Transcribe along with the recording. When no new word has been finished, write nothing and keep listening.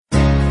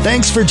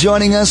Thanks for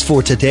joining us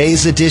for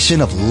today's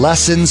edition of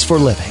Lessons for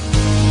Living.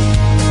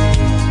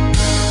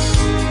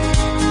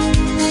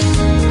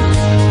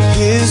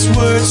 His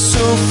word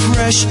so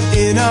fresh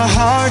in our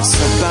hearts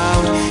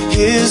abound.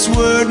 His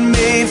word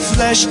made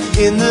flesh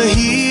in the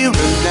here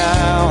and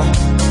now.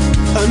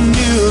 A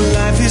new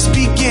life is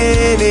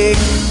beginning.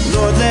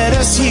 Lord, let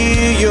us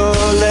hear your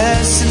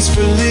lessons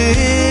for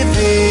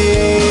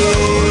living.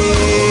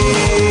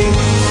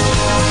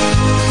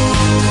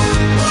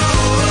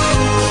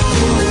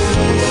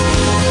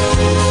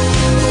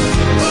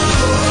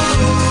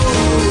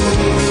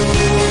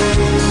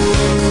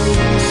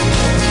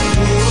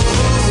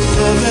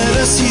 Lord, let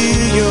us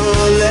hear your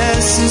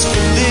lessons for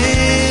living.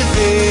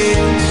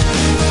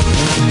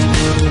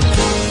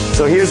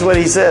 So here's what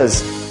he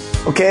says.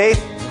 Okay,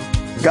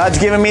 God's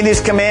given me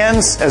these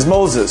commands as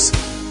Moses.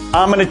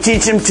 I'm going to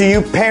teach them to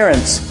you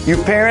parents.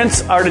 You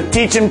parents are to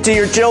teach them to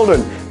your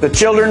children. The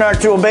children are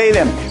to obey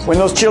them. When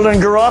those children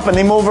grow up and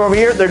they move over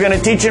here, they're going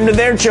to teach them to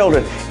their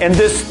children. And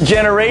this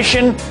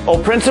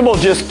generational principle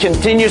just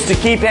continues to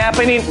keep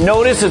happening.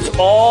 Notice it's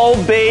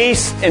all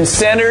based and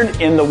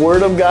centered in the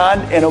Word of God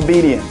and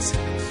obedience.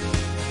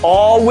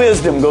 All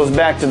wisdom goes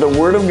back to the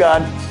Word of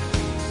God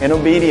and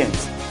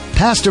obedience.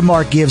 Pastor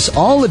Mark gives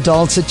all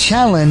adults a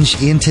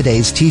challenge in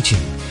today's teaching.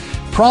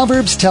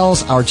 Proverbs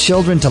tells our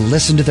children to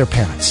listen to their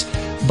parents.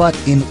 But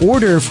in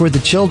order for the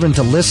children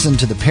to listen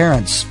to the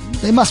parents,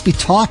 they must be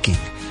talking.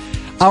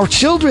 Our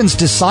children's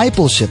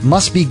discipleship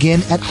must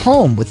begin at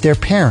home with their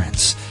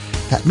parents.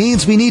 That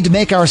means we need to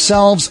make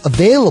ourselves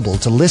available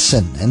to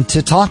listen and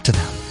to talk to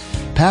them.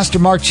 Pastor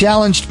Mark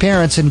challenged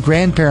parents and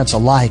grandparents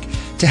alike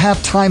to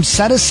have time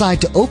set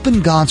aside to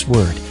open God's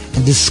Word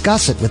and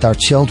discuss it with our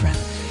children.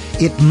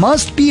 It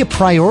must be a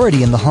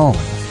priority in the home.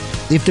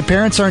 If the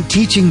parents aren't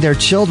teaching their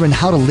children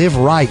how to live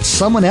right,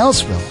 someone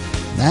else will.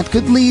 That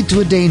could lead to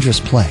a dangerous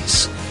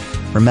place.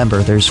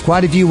 Remember, there's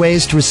quite a few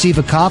ways to receive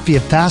a copy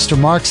of Pastor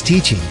Mark's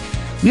teaching.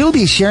 We'll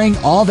be sharing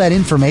all that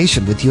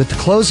information with you at the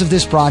close of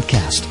this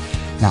broadcast.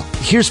 Now,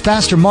 here's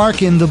Pastor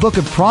Mark in the book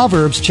of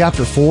Proverbs,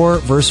 chapter 4,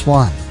 verse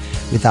 1,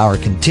 with our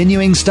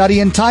continuing study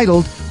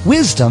entitled,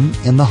 Wisdom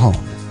in the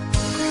Home.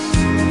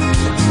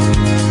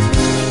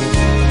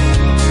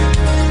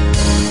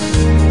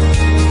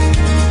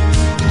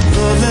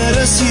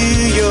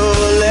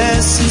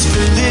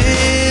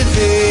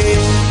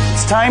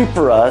 It's time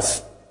for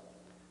us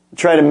to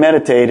try to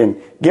meditate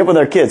and get with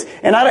our kids.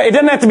 And it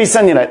doesn't have to be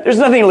Sunday night. There's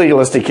nothing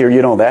legalistic here,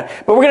 you know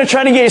that. But we're going to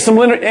try to get you some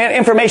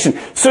information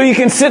so you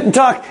can sit and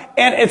talk.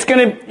 And it's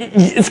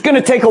going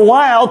to take a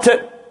while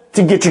to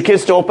get your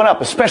kids to open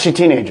up, especially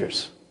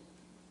teenagers,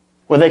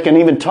 where they can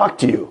even talk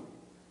to you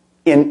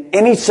in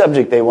any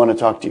subject they want to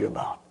talk to you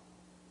about.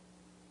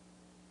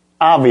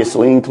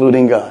 Obviously,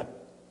 including God.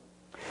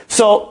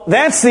 So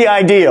that's the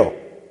ideal.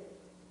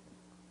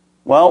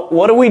 Well,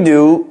 what do we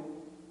do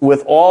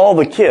with all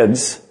the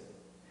kids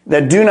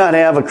that do not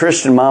have a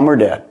Christian mom or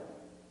dad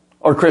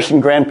or Christian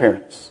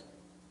grandparents?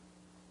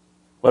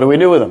 What do we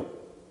do with them?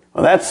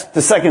 Well, that's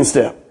the second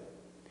step.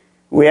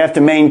 We have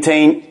to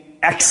maintain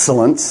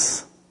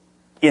excellence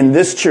in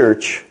this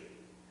church,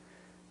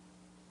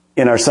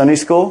 in our Sunday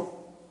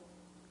school,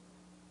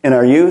 in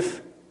our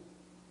youth,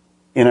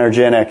 in our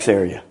Gen X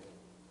area.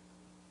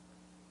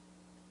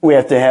 We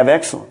have to have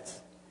excellence.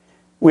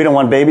 We don't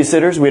want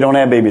babysitters. We don't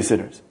have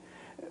babysitters.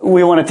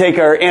 We want to take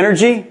our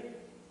energy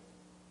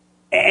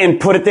and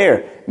put it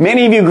there.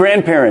 Many of you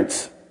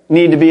grandparents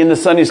need to be in the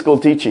Sunday school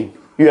teaching.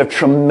 You have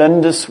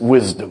tremendous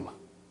wisdom.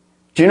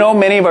 Do you know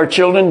many of our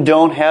children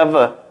don't have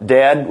a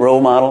dad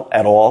role model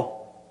at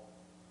all?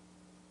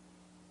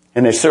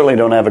 And they certainly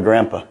don't have a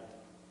grandpa.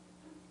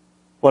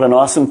 What an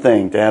awesome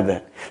thing to have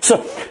that.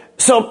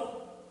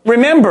 So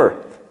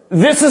remember,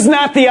 this is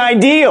not the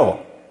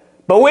ideal.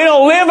 But we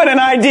don't live in an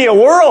ideal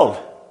world.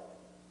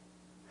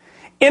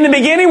 In the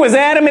beginning was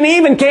Adam and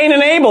Eve and Cain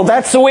and Abel.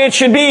 That's the way it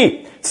should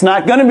be. It's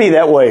not going to be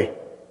that way.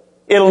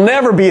 It'll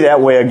never be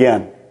that way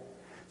again.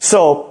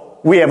 So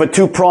we have a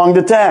two-pronged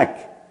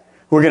attack.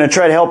 We're going to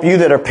try to help you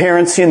that are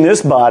parents in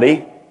this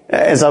body.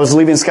 As I was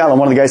leaving Scotland,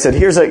 one of the guys said,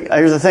 here's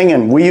a thing,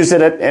 and we used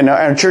it in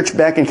our church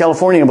back in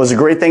California. It was a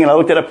great thing, and I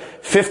looked it up.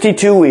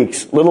 52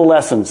 weeks, little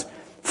lessons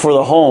for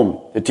the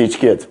home to teach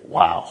kids.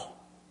 Wow.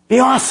 Be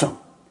awesome.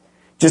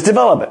 Just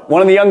develop it.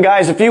 One of the young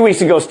guys a few weeks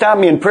ago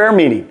stopped me in prayer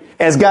meeting.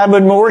 As God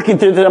had been working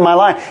through my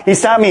life, he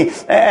stopped me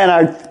on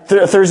our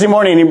Thursday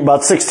morning,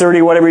 about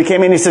 6:30, whatever, he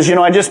came in. He says,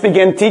 I just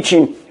began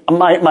teaching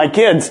my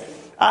kids.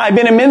 I've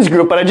been in men's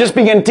group, but I just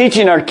began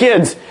teaching our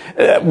kids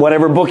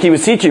whatever book he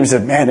was teaching. He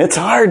said, man, it's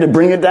hard to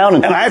bring it down,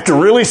 and I have to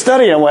really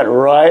study. I went,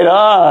 right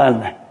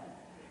on.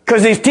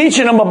 Because he's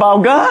teaching them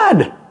about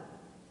God.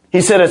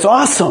 He said, it's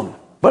awesome,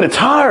 but it's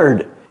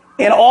hard.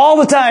 And all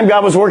the time,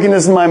 God was working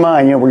this in my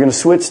mind. We're going to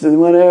switch to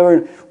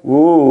whatever.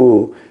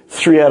 Ooh,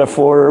 3 out of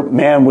 4.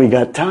 Man, we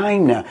got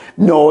time now.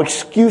 No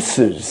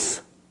excuses.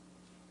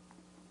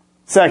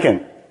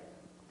 Second,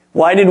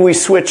 why did we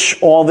switch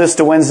all this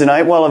to Wednesday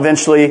night? Well,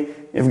 eventually,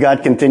 if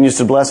God continues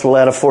to bless, we'll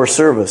add a 4th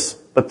service.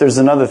 But there's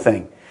another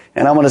thing.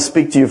 And I want to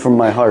speak to you from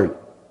my heart.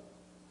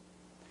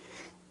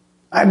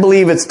 I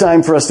believe it's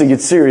time for us to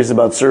get serious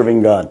about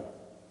serving God.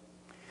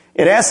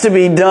 It has to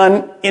be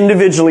done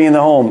individually in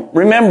the home.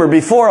 Remember,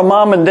 before a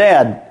mom and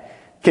dad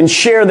can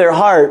share their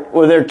heart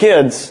with their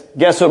kids,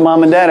 guess what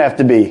mom and dad have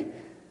to be?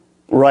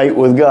 Right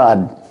with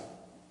God.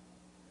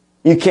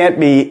 You can't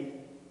be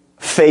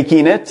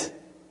faking it.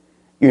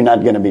 You're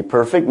not going to be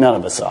perfect. None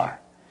of us are.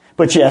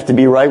 But you have to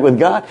be right with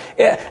God.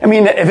 I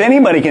mean, if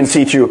anybody can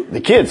see through,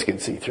 the kids can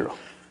see through.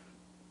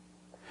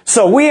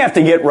 So we have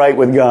to get right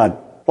with God.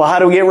 Well, how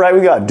do we get right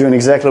with God? Doing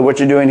exactly what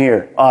you're doing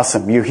here.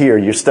 Awesome. You're here.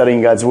 You're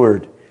studying God's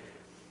Word.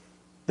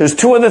 There's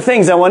two other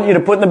things I want you to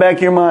put in the back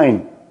of your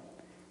mind.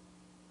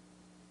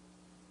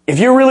 If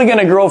you're really going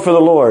to grow for the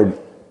Lord,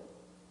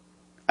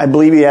 I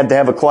believe you have to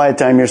have a quiet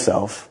time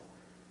yourself.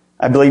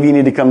 I believe you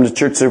need to come to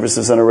church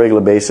services on a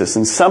regular basis.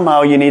 And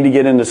somehow you need to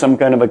get into some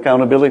kind of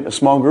accountability, a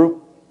small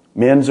group,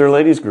 men's or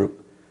ladies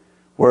group,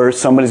 where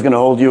somebody's going to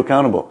hold you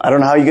accountable. I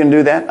don't know how you're going to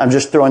do that. I'm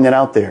just throwing that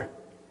out there.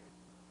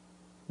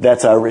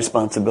 That's our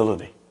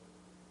responsibility.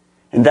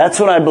 And that's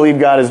what I believe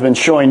God has been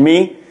showing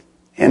me.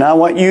 And I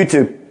want you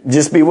to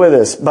just be with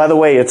us. By the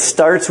way, it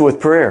starts with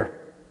prayer.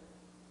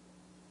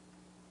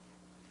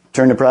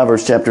 Turn to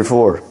Proverbs chapter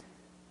 4,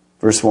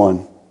 verse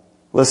 1.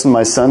 Listen,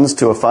 my sons,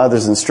 to a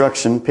father's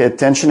instruction. Pay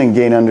attention and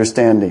gain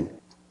understanding.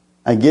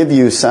 I give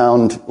you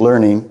sound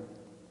learning,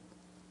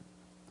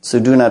 so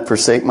do not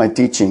forsake my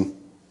teaching.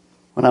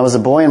 When I was a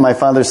boy in my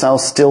father's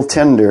house, still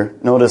tender,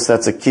 notice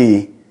that's a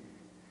key,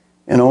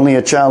 and only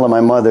a child of my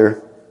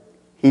mother,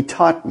 he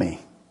taught me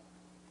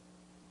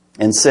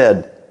and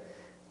said,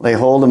 lay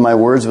hold of my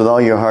words with all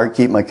your heart,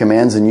 keep my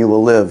commands, and you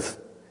will live.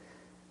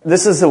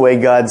 This is the way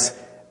God's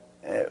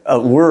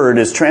word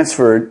is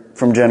transferred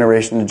from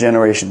generation to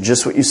generation.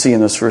 Just what you see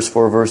in those first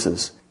 4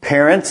 verses.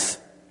 Parents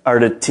are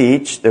to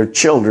teach their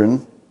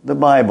children the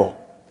Bible.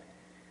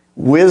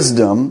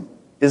 Wisdom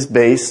is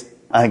based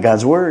on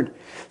God's Word.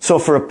 So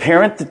for a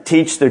parent to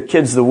teach their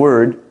kids the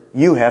Word,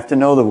 you have to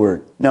know the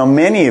Word. Now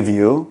many of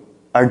you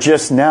are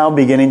just now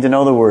beginning to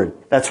know the Word.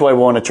 That's why I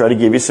want to try to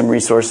give you some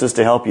resources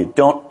to help you.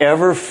 Don't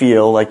ever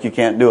feel like you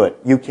can't do it.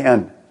 You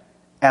can.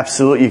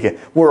 Absolutely you can.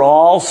 We're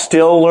all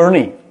still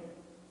learning.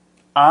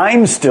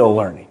 I'm still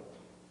learning.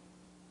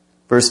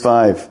 Verse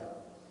 5.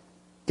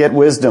 Get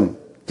wisdom.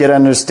 Get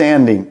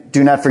understanding.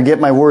 Do not forget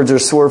my words or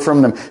swerve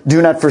from them.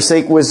 Do not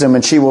forsake wisdom,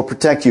 and she will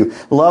protect you.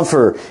 Love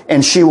her,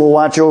 and she will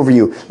watch over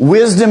you.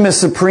 Wisdom is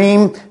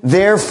supreme,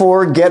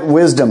 therefore get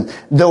wisdom.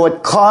 Though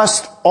it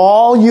cost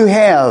all you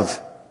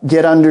have,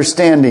 get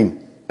understanding.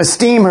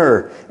 Esteem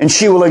her, and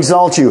she will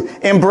exalt you.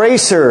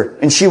 Embrace her,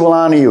 and she will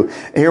honor you.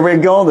 Here we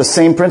go, the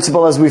same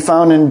principle as we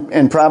found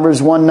in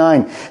Proverbs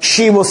 1:9.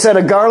 She will set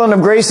a garland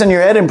of grace on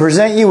your head and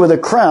present you with a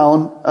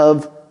crown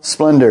of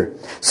splendor.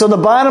 So the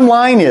bottom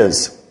line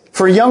is,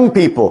 for young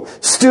people,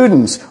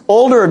 students,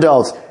 older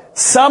adults,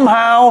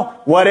 somehow,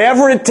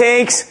 whatever it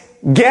takes,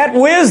 get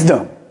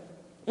wisdom.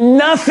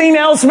 Nothing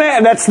else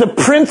matters. That's the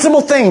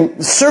principal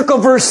thing. Circle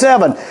verse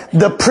 7.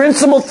 The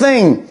principal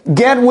thing.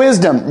 Get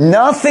wisdom.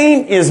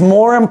 Nothing is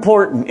more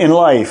important in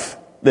life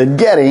than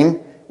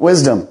getting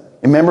wisdom.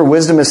 Remember,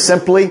 wisdom is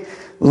simply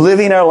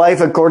living our life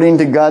according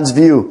to God's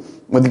view,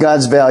 with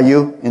God's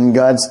value and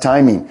God's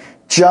timing.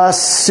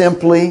 Just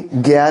simply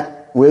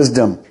get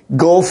wisdom.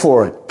 Go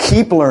for it.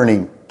 Keep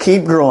learning.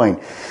 Keep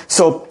growing.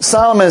 So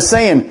Solomon is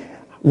saying,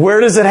 where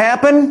does it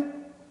happen?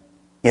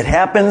 It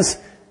happens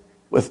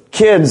with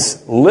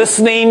kids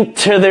listening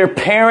to their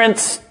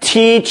parents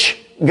teach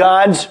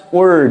God's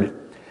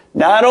Word.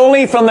 Not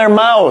only from their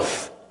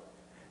mouth,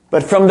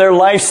 but from their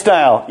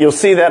lifestyle. You'll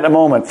see that in a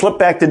moment. Flip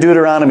back to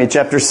Deuteronomy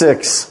chapter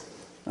 6.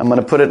 I'm going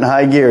to put it in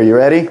high gear. You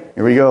ready?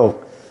 Here we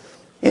go.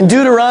 In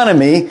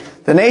Deuteronomy,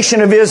 the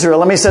nation of Israel,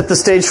 let me set the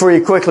stage for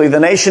you quickly.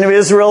 The nation of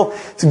Israel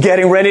is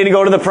getting ready to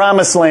go to the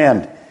promised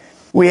land.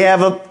 We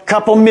have a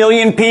couple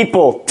million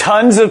people,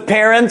 tons of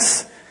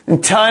parents,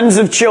 and tons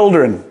of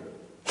children.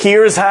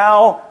 Here's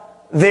how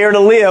they're to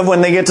live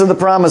when they get to the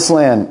promised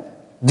land.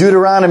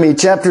 Deuteronomy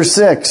chapter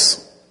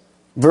 6,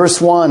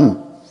 verse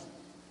 1.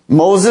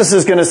 Moses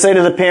is going to say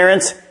to the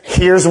parents,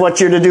 here's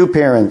what you're to do,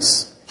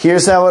 parents.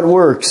 Here's how it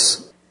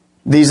works.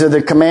 These are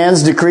the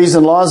commands, decrees,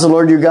 and laws the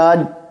Lord your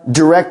God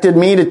directed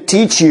me to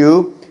teach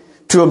you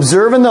to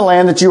observe in the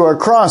land that you are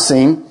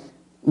crossing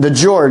the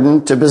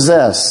Jordan to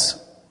possess.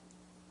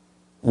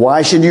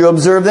 Why should you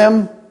observe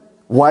them?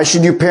 Why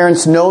should you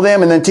parents know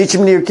them and then teach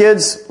them to your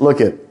kids?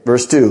 Look at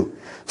verse 2.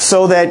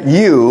 So that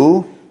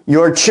you,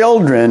 your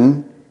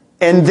children,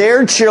 and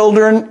their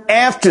children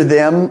after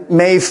them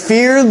may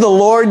fear the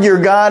Lord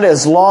your God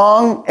as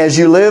long as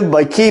you live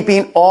by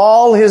keeping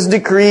all His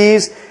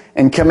decrees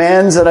and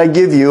commands that I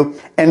give you,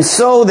 and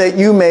so that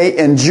you may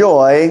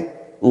enjoy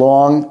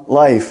long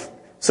life.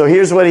 So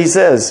here's what he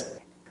says.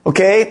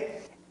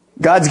 Okay,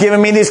 God's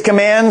given me these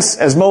commands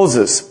as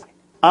Moses.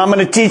 I'm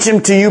going to teach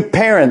them to you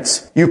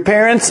parents. You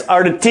parents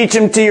are to teach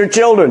them to your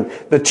children.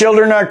 The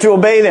children are to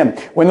obey them.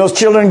 When those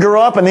children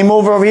grow up and they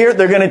move over here,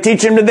 they're going to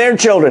teach them to their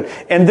children.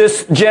 And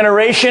this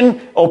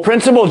generation,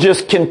 principle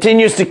just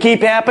continues to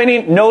keep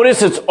happening.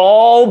 Notice it's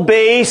all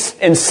based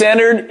and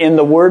centered in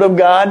the Word of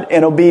God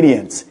and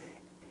obedience.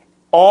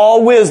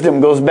 All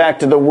wisdom goes back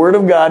to the Word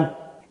of God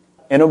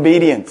and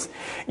obedience.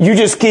 You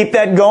just keep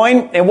that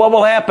going, and what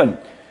will happen?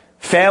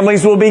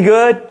 Families will be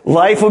good.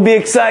 Life will be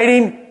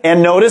exciting.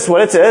 And notice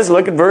what it says.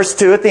 Look at verse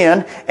 2 at the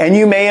end. And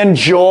you may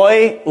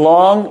enjoy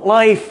long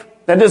life.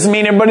 That doesn't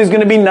mean everybody's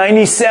going to be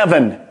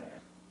 97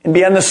 and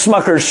be on the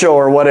Smucker show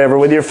or whatever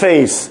with your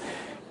face.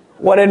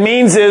 What it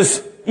means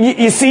is,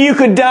 you see, you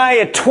could die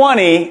at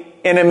 20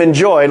 and have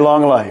enjoyed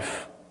long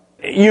life.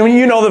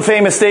 You know the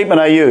famous statement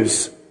I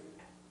use.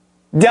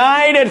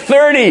 Died at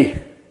 30.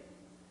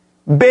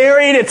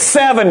 Buried at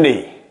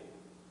 70.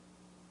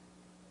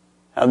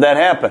 How'd that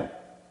happen?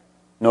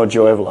 No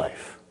joy of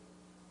life.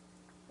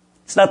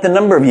 It's not the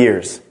number of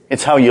years.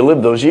 It's how you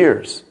live those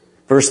years.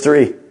 Verse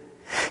 3.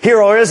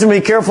 Hear, O Israel, be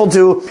careful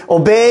to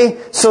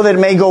obey so that it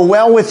may go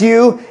well with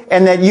you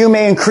and that you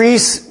may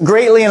increase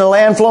greatly in the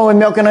land flowing with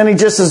milk and honey,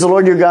 just as the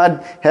Lord your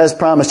God has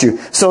promised you.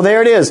 So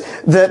there it is.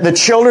 The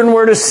children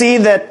were to see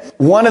that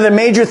one of the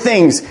major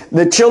things,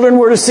 the children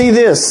were to see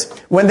this.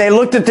 When they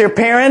looked at their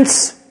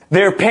parents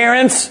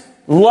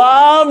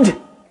loved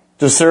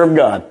to serve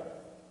God.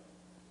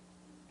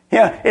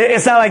 Yeah,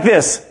 it's not like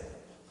this.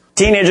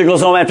 Teenager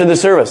goes home after the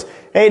service.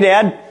 Hey,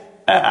 Dad,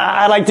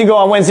 I'd like to go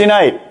on Wednesday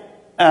night.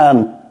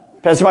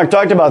 Pastor Mark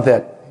talked about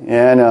that.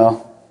 Yeah, I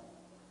know.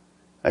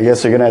 I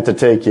guess they're going to have to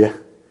take you.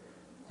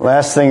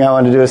 Last thing I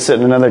want to do is sit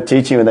in another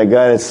teaching with that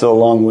guy that's so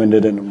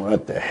long-winded and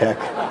what the heck.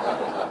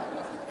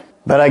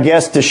 But I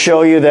guess to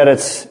show you that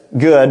it's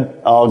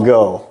good, I'll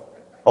go.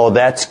 Oh,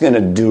 that's going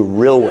to do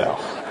real well.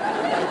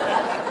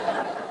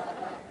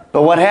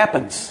 But what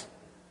happens?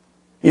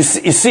 You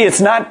see,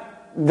 it's not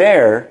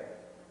there.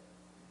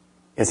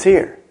 It's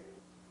here.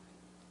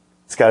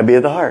 It's got to be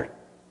at the heart.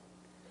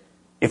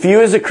 If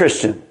you as a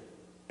Christian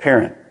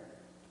parent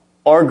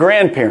or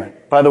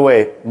grandparent, by the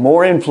way,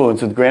 more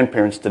influence with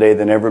grandparents today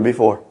than ever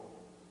before.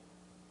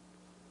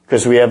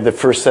 Because we have the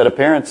first set of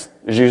parents.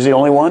 There's usually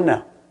only one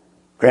now.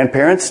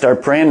 Grandparents,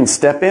 start praying and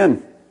step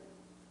in.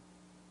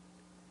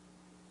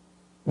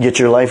 Get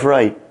your life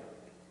right.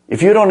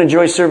 If you don't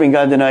enjoy serving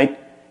God tonight,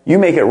 you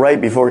make it right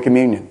before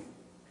communion.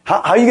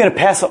 How are you going to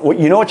pass?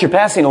 You know what you're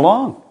passing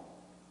along.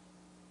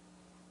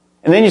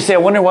 And then you say, I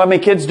wonder why my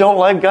kids don't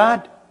like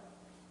God.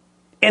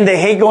 And they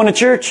hate going to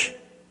church.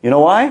 You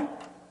know why?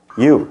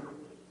 You.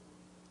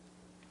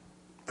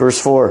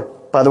 Verse 4.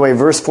 By the way,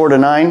 verse 4 to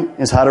 9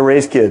 is how to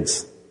raise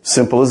kids.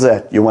 Simple as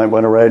that. You might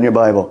want to write in your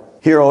Bible.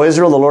 Hear, O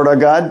Israel, the Lord our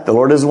God, the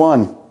Lord is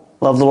one.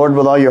 Love the Lord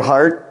with all your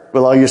heart,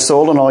 with all your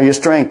soul, and all your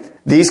strength.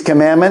 These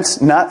commandments,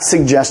 not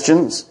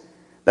suggestions,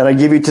 that I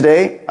give you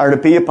today are to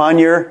be upon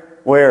your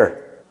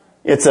where?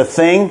 It's a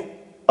thing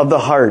of the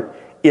heart.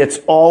 It's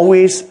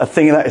always a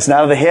thing of the, it's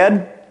not of the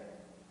head.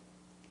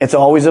 It's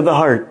always of the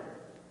heart.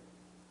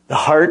 The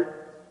heart,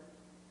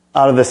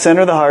 out of the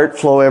center of the heart,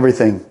 flow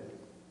everything.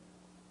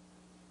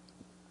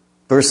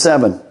 Verse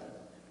 7.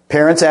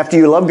 Parents, after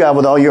you love God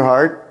with all your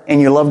heart, and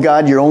you love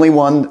God, you're only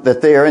one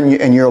that there,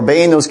 and you're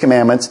obeying those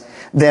commandments,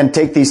 then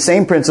take these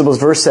same principles,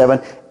 verse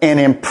 7, and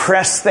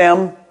impress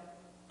them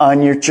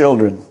on your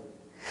children.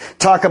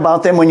 Talk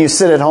about them when you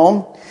sit at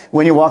home,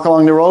 when you walk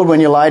along the road,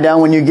 when you lie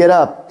down, when you get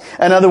up.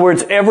 In other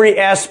words, every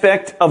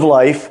aspect of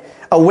life.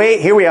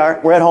 Here we are,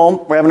 we're at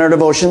home, we're having our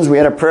devotions, we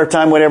had a prayer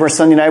time, whatever,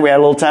 Sunday night, we had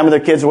a little time with our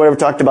kids, whatever,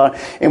 talked about,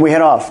 and we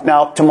head off.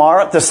 Now,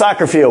 tomorrow, at the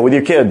soccer field with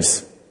your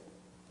kids.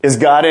 Is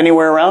God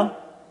anywhere around?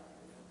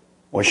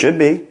 Well, should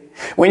be.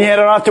 When you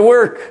headed off to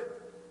work,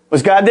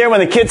 was God there? When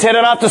the kids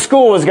headed off to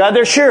school, was God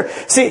there? Sure.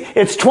 See,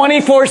 it's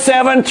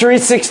 24/7,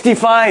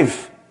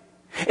 365.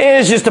 It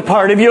is just a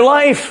part of your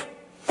life.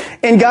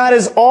 And God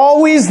is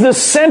always the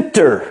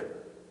center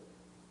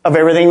of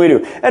everything we do.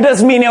 That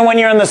doesn't mean that when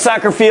you're on the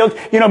soccer field,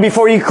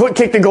 before you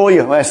kick the goal,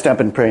 I stop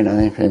and pray.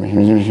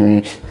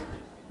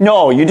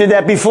 No, you did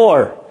that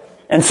before.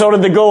 And so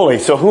did the goalie.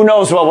 So who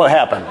knows what will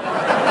happen.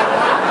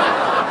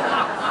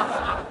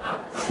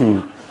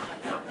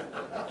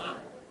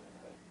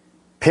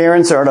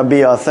 Parents are to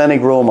be authentic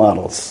role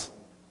models.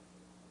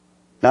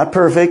 Not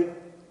perfect,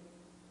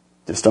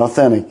 just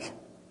authentic.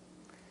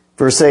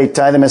 Verse 8,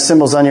 tie them as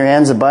symbols on your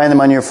hands and bind them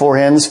on your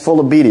foreheads.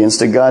 Full obedience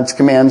to God's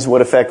commands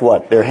would affect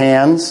what? Their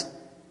hands,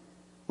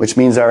 which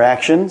means our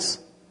actions.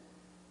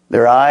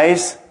 Their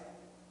eyes,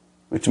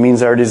 which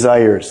means our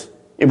desires.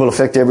 It will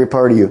affect every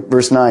part of you.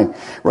 Verse 9,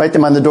 write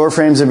them on the door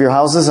frames of your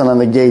houses and on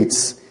the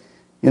gates.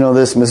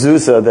 This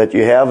mezuzah that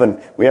you have, and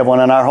we have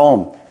one in our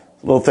home.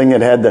 A little thing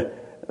that had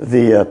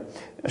the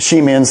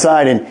shema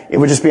inside, and it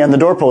would just be on the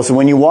doorpost. And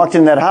when you walked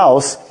in that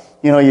house,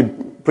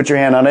 you'd put your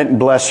hand on it and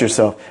bless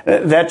yourself.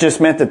 That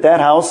just meant that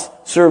house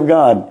served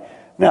God.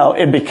 Now,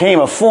 it became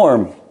a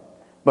form,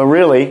 but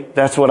really,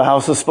 that's what a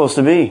house is supposed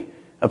to be.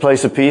 A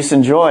place of peace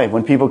and joy.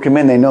 When people come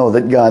in, they know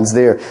that God's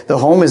there. The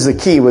home is the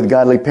key with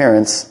godly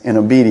parents and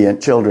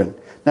obedient children.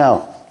 Now,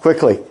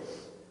 quickly,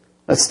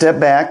 let's step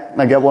back.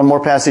 I got one more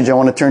passage I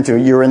want to turn to.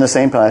 You're in the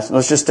same class.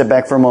 Let's just step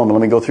back for a moment.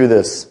 Let me go through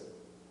this.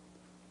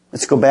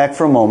 Let's go back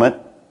for a moment.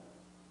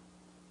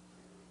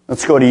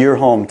 Let's go to your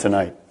home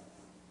tonight.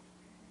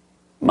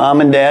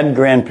 Mom and dad,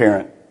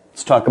 grandparent.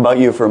 Let's talk about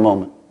you for a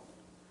moment.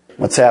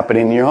 What's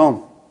happening in your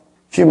home?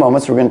 few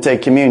moments, we're going to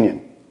take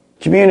communion.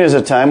 Communion is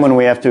a time when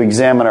we have to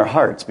examine our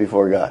hearts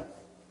before God.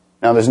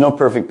 Now, there's no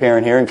perfect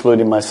parent here,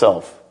 including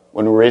myself.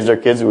 When we raised our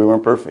kids, we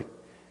weren't perfect.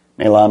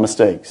 Made a lot of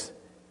mistakes.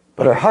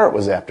 But our heart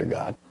was after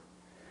God.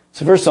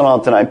 So first of all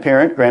tonight,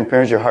 parent,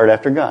 grandparents, your heart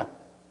after God.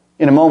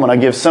 In a moment, I'll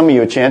give some of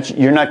you a chance.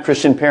 You're not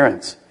Christian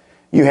parents.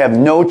 You have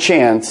no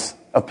chance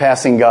of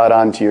passing God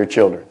on to your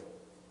children.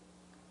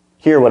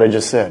 Hear what I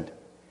just said.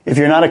 If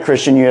you're not a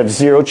Christian, you have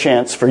zero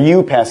chance for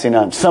you passing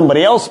on.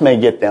 Somebody else may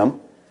get them,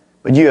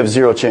 but you have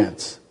zero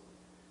chance.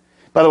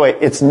 By the way,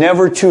 it's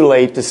never too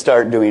late to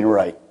start doing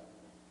right.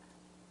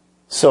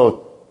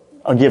 So,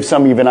 I'll give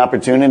some of you an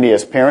opportunity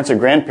as parents or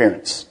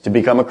grandparents to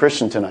become a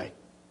Christian tonight.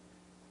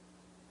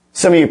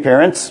 Some of you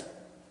parents,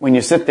 when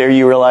you sit there,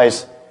 you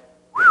realize,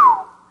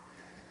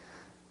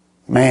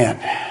 man,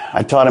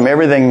 I taught him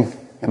everything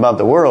about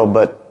the world,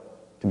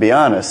 but to be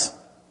honest,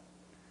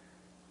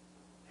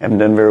 haven't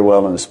done very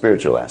well in the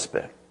spiritual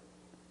aspect.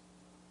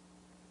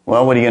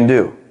 Well, what are you going to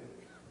do?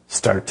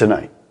 Start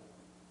tonight.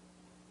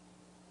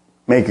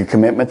 Make a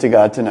commitment to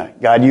God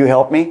tonight. God, you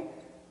help me,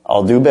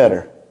 I'll do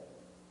better.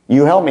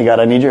 You help me, God,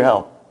 I need your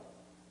help.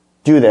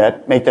 Do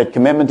that. Make that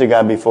commitment to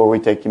God before we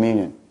take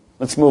communion.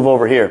 Let's move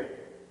over here.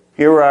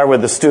 Here we are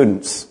with the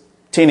students,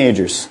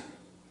 teenagers,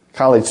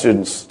 college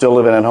students, still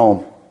living at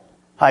home.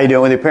 How you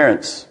doing with your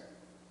parents?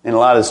 And a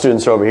lot of the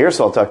students are over here,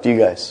 so I'll talk to you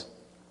guys.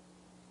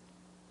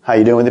 How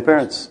you doing with your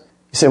parents?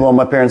 You say, well,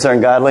 my parents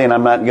aren't godly and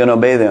I'm not going to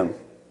obey them.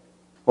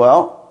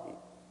 Well,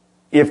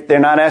 if they're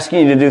not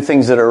asking you to do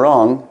things that are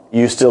wrong,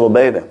 you still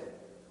obey them.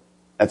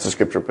 That's a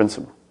scriptural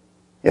principle.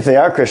 If they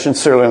are Christians,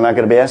 certainly they're not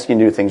going to be asking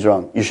you to do things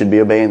wrong. You should be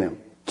obeying them.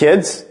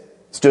 Kids,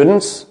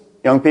 students,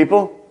 young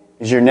people,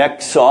 is your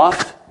neck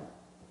soft,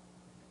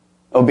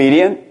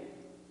 obedient,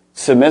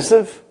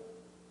 submissive,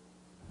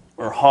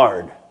 or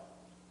hard?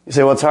 You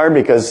say, well, it's hard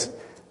because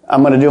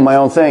I'm going to do my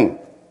own thing.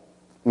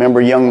 Remember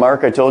young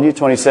Mark, I told you,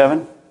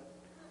 27?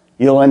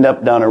 You'll end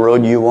up down a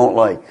road you won't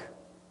like.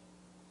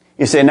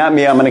 You say, not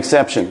me, I'm an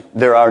exception.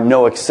 There are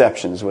no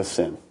exceptions with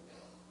sin.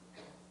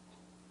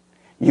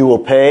 You will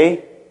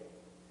pay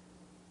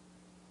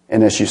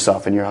unless you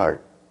soften your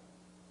heart.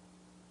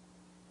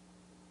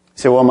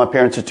 You say, well, my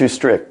parents are too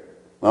strict.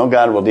 Well,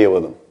 God will deal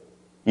with them.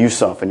 You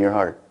soften your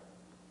heart.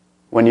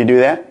 When you do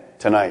that?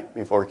 Tonight,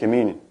 before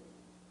communion.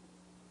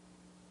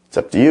 It's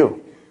up to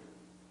you.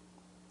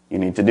 You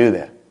need to do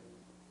that.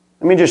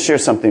 Let me just share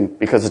something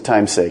because of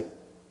time's sake.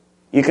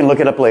 You can look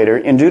it up later.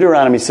 In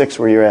Deuteronomy 6,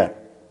 where you're at,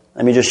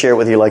 let me just share it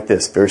with you like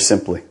this, very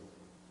simply.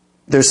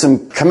 There's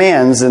some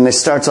commands, and it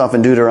starts off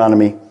in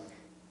Deuteronomy,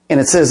 and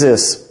it says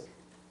this.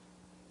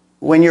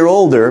 When you're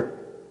older,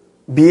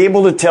 be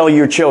able to tell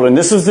your children,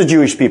 this is the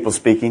Jewish people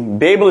speaking,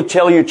 be able to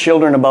tell your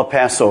children about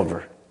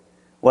Passover,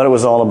 what it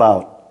was all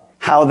about.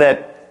 How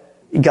that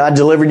God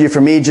delivered you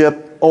from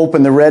Egypt,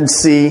 opened the Red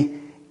Sea,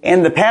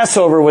 and the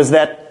Passover was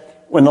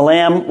that when the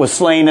lamb was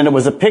slain, and it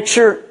was a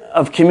picture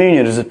of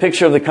communion. It was a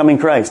picture of the coming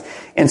Christ.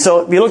 And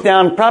so if you look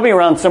down, probably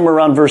somewhere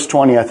around verse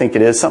 20, I think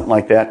it is, something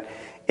like that.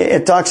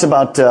 It talks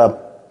about,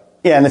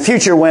 in the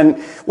future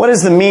what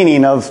is the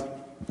meaning of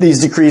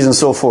these decrees and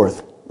so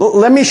forth.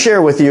 Let me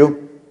share with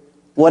you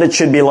what it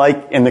should be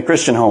like in the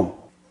Christian home.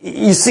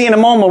 You see, in a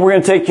moment, we're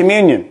going to take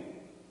communion.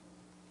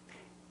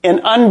 And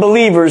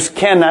unbelievers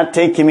cannot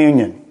take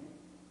communion.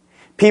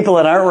 People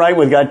that aren't right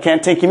with God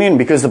can't take communion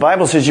because the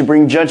Bible says you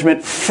bring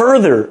judgment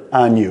further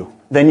on you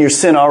than your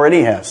sin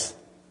already has.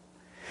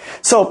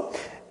 So,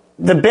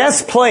 the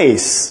best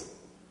place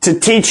to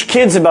teach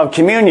kids about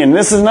communion,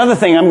 this is another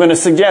thing I'm going to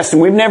suggest,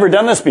 and we've never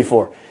done this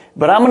before,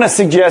 but I'm going to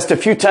suggest a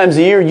few times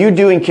a year you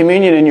doing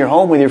communion in your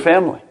home with your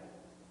family.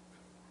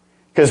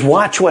 Because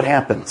watch what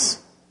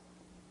happens.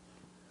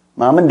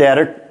 Mom and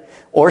dad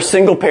or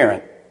single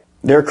parent,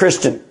 they're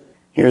Christian.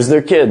 Here's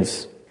their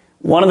kids.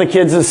 One of the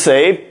kids is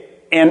saved,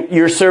 and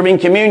you're serving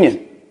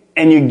communion.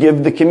 And you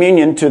give the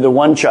communion to the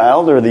one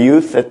child or the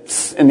youth,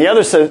 and the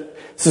other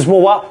says,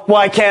 well,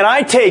 why can't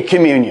I take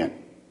communion?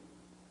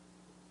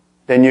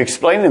 Then you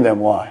explain to them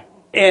why.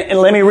 And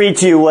let me read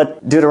to you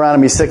what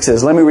Deuteronomy 6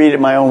 is. Let me read it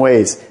my own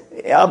ways.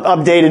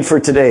 Updated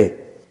for today.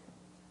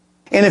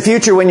 In the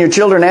future, when your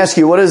children ask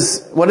you, what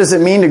does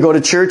it mean to go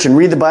to church and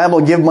read the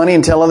Bible, give money,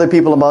 and tell other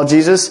people about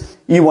Jesus?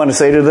 You want to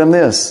say to them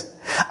this.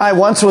 I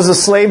once was a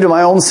slave to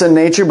my own sin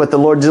nature, but the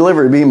Lord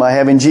delivered me by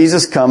having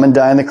Jesus come and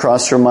die on the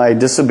cross for my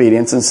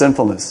disobedience and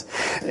sinfulness.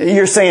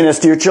 You're saying this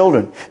to your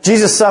children.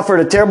 Jesus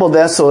suffered a terrible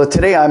death so that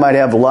today I might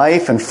have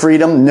life and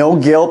freedom, no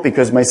guilt,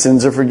 because my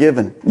sins are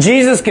forgiven.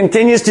 Jesus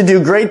continues to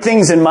do great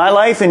things in my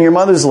life and your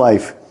mother's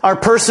life. Our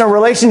personal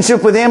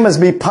relationship with Him has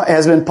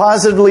been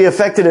positively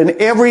affected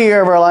in every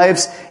area of our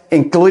lives,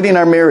 including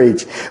our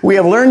marriage. We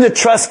have learned to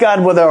trust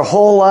God with our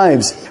whole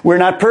lives. We're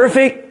not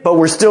perfect, but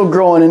we're still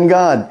growing in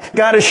God.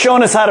 God has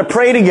shown us how to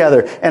pray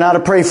together and how to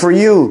pray for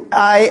you.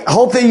 I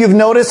hope that you've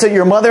noticed that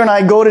your mother and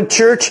I go to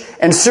church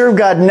and serve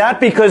God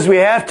not because we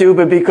have to,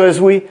 but because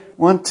we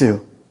want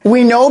to.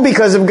 We know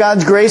because of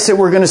God's grace that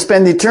we're going to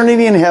spend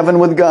eternity in heaven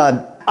with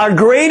God. Our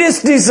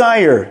greatest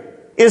desire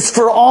is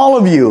for all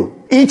of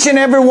you each and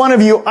every one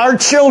of you are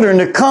children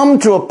to come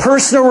to a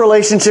personal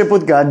relationship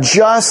with God,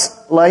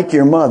 just like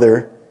your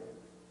mother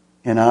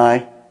and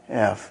I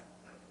have.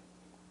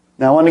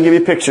 Now I want to give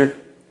you a picture.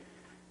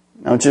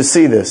 I want you to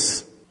see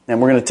this.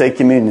 And we're going to take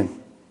communion.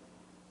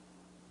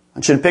 I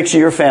want you to picture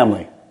your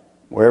family,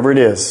 wherever it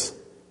is.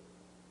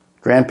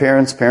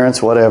 Grandparents,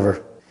 parents,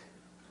 whatever.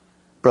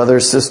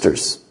 Brothers,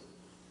 sisters.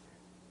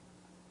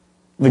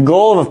 The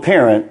goal of a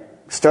parent,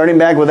 starting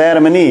back with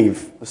Adam and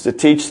Eve, was to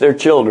teach their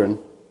children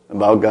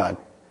about God.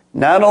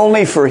 Not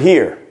only for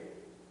here,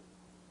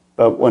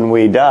 but when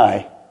we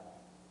die,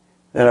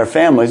 that our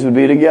families would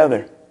be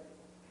together.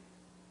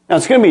 Now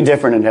it's going to be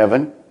different in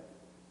heaven.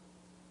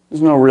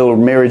 There's no real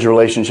marriage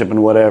relationship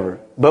and whatever.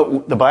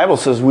 But the Bible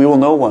says we will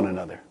know one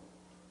another.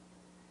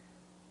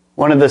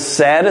 One of the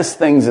saddest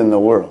things in the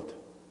world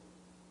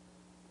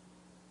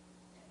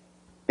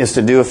is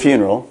to do a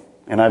funeral,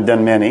 and I've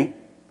done many,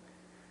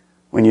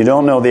 when you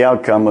don't know the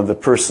outcome of the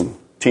person,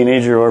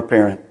 teenager or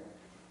parent.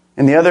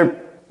 And the other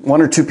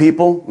one or two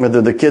people,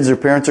 whether the kids or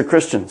parents are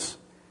Christians,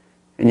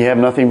 and you have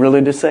nothing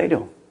really to say to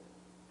them.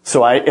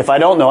 So if I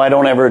don't know, I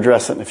don't ever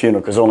address it in the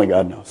funeral, because only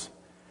God knows.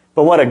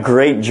 But what a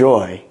great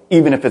joy,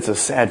 even if it's a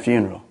sad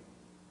funeral,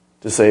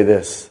 to say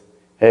this.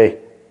 Hey,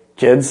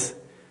 kids,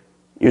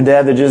 your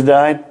dad that just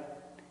died,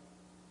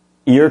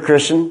 you're a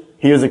Christian,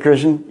 he was a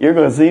Christian, you're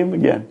going to see him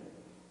again.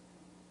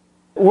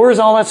 Where is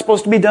all that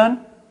supposed to be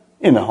done?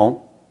 In the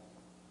home.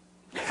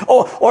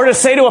 Oh, or to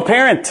say to a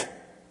parent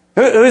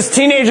whose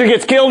teenager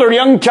gets killed or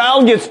young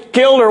child gets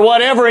killed or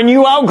whatever, and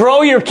you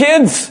outgrow your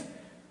kids.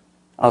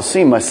 I'll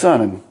see my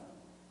son and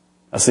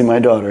I'll see my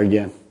daughter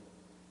again,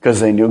 because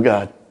they knew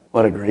God.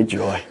 What a great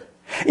joy.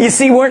 You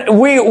see,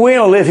 we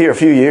don't live here a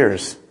few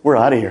years. We're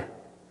out of here.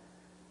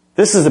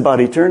 This is about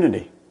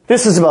eternity.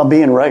 This is about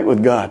being right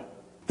with God.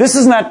 This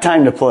is not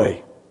time to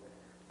play.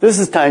 This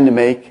is time to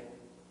make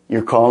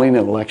your calling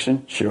and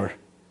election sure.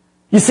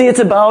 You see, it's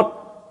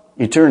about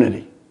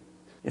eternity.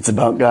 It's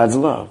about God's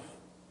love.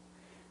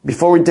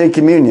 Before we take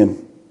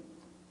communion,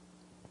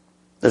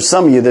 there's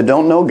some of you that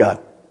don't know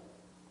God.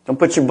 Don't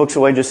put your books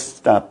away, just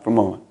stop for a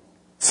moment.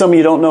 Some of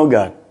you don't know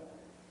God.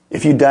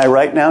 If you die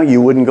right now,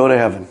 you wouldn't go to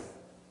heaven,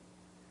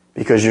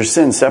 because your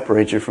sin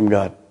separates you from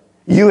God.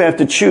 You have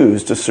to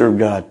choose to serve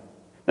God.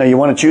 Now you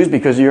want to choose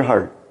because of your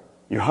heart.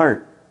 Your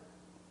heart.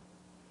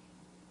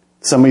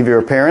 Some of you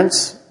are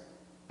parents.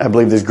 I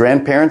believe there's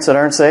grandparents that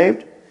aren't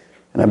saved.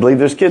 And I believe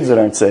there's kids that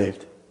aren't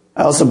saved.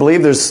 I also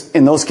believe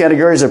in those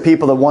categories are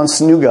people that once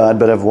knew God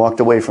but have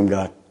walked away from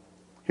God.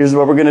 Here's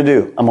what we're going to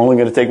do. I'm only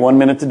going to take 1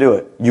 minute to do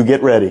it. You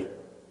get ready.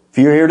 If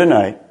you're here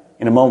tonight,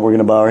 in a moment we're going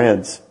to bow our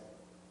heads.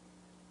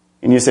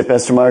 And you say,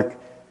 Pastor Mark,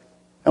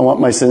 I want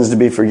my sins to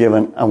be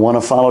forgiven. I want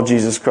to follow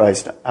Jesus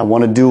Christ. I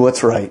want to do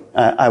what's right.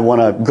 I want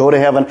to go to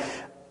heaven.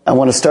 I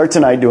want to start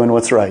tonight doing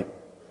what's right.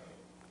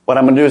 What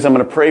I'm going to do is I'm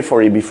going to pray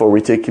for you before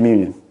we take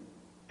communion.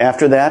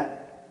 After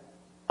that,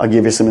 I'll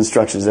give you some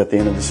instructions at the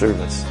end of the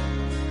service.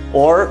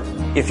 Or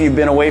if you've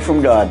been away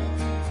from God,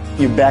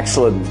 you've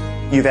backslidden,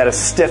 you've had a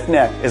stiff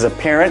neck as a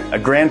parent, a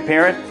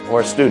grandparent,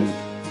 or a student.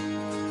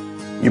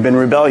 You've been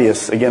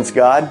rebellious against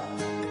God,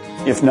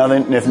 if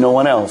no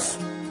one else.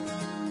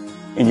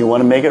 And you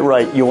want to make it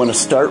right. You want to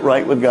start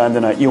right with God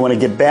tonight. You want to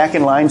get back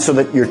in line so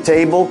that your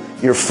table,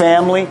 your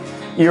family,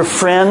 your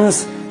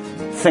friends,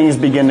 things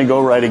begin to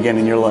go right again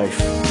in your life.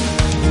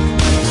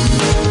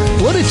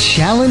 What a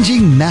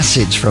challenging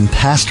message from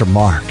Pastor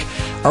Mark.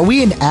 Are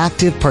we an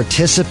active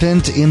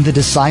participant in the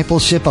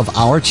discipleship of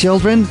our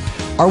children?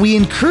 Are we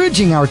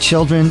encouraging our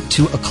children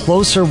to a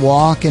closer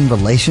walk and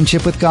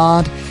relationship with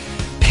God?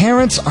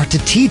 Parents are to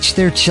teach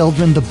their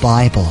children the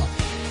Bible.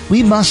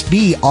 We must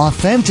be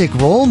authentic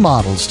role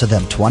models to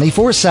them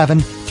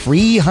 24/7,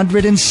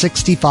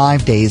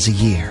 365 days a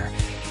year.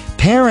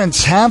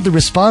 Parents have the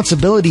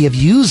responsibility of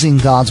using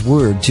God's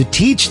Word to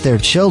teach their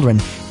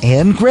children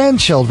and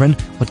grandchildren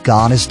what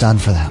God has done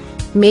for them.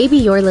 Maybe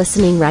you're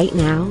listening right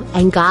now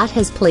and God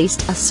has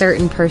placed a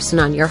certain person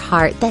on your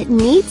heart that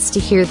needs to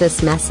hear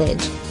this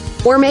message.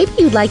 Or maybe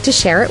you'd like to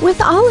share it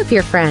with all of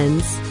your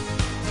friends.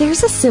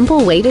 There's a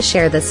simple way to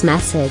share this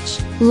message.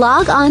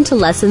 Log on to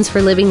Lessons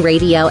for Living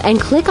Radio and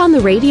click on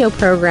the radio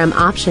program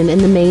option in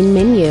the main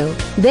menu.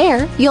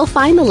 There, you'll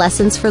find the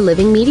Lessons for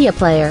Living media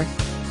player.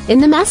 In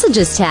the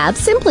Messages tab,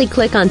 simply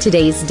click on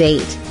today's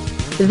date.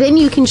 Then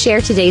you can share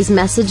today's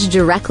message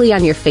directly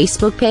on your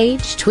Facebook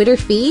page, Twitter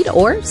feed,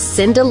 or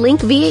send a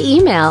link via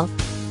email.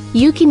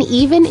 You can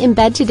even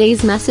embed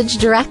today's message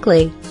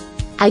directly.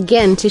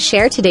 Again, to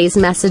share today's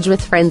message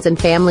with friends and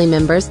family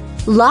members,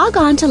 log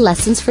on to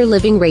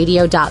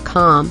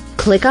lessonsforlivingradio.com.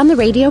 Click on the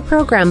radio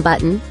program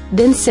button,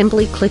 then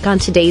simply click on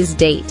today's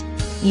date.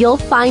 You'll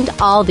find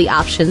all the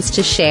options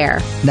to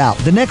share. Now,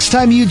 the next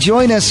time you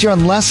join us here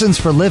on Lessons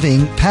for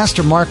Living,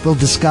 Pastor Mark will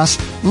discuss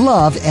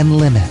love and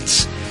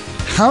limits.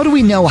 How do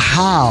we know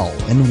how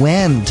and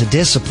when to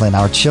discipline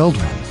our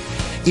children?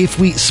 If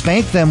we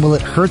spank them, will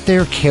it hurt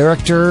their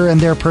character and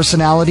their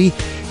personality?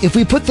 if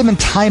we put them in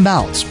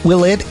timeouts,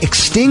 will it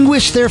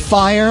extinguish their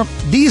fire?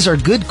 These are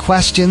good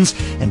questions,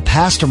 and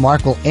Pastor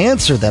Mark will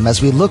answer them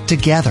as we look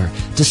together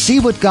to see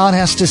what God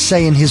has to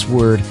say in His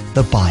Word,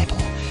 the Bible.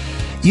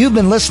 You've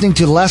been listening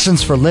to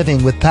Lessons for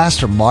Living with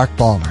Pastor Mark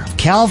Balmer of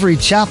Calvary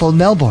Chapel,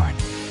 Melbourne.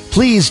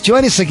 Please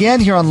join us again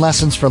here on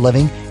Lessons for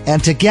Living,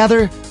 and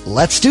together,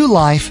 let's do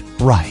life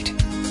right.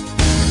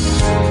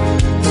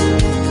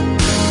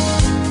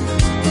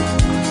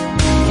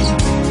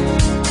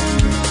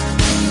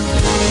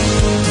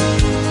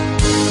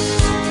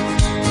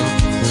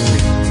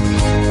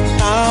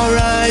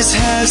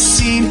 Have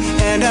seen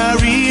and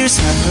our ears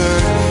have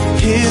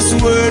heard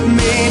His word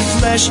made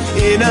flesh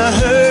in a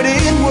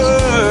hurting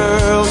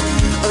world.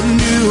 A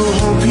new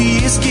hope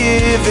He is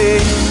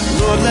giving.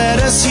 Lord,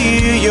 let us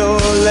hear your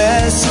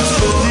lessons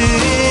for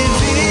living.